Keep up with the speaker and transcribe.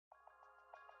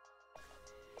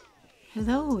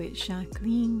Hello, it's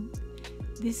Jacqueline.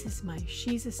 This is my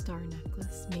She's a Star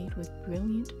necklace made with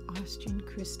brilliant Austrian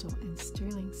crystal and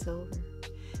sterling silver.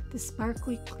 The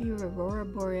sparkly clear Aurora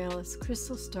Borealis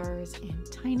crystal stars and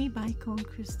tiny bicone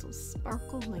crystals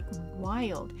sparkle like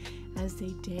wild as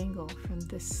they dangle from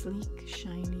the sleek,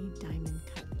 shiny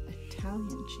diamond-cut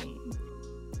Italian chain.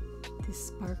 This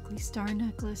sparkly star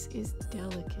necklace is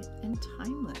delicate and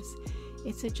timeless.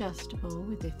 It's adjustable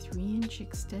with a 3-inch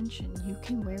extension. You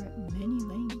can wear it many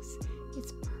lengths.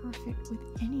 It's perfect with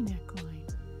any neckline.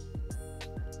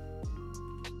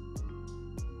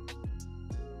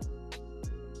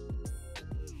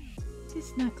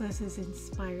 This necklace is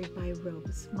inspired by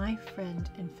Rose, my friend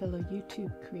and fellow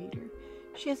YouTube creator.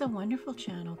 She has a wonderful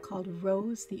channel called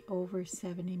Rose the Over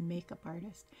 70 Makeup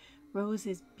Artist. Rose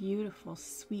is beautiful,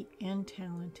 sweet, and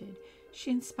talented. She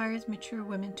inspires mature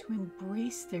women to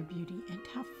embrace their beauty and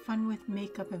have fun with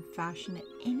makeup and fashion at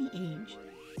any age.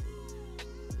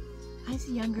 As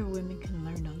younger women can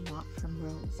learn a lot from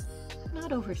Rose. I'm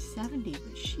not over 70,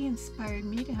 but she inspired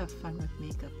me to have fun with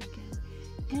makeup again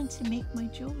and to make my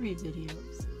jewelry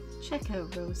videos. Check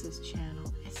out Rose's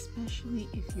channel, especially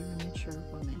if you're a mature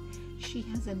woman. She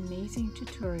has amazing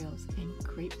tutorials and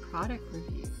great product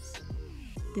reviews.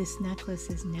 This necklace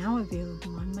is now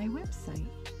available on my website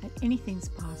at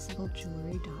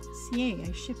anythingspossiblejewellery.ca.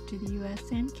 I ship to the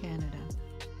US and Canada.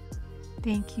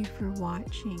 Thank you for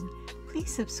watching.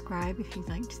 Please subscribe if you'd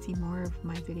like to see more of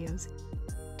my videos.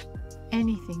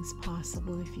 Anything's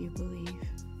possible if you believe.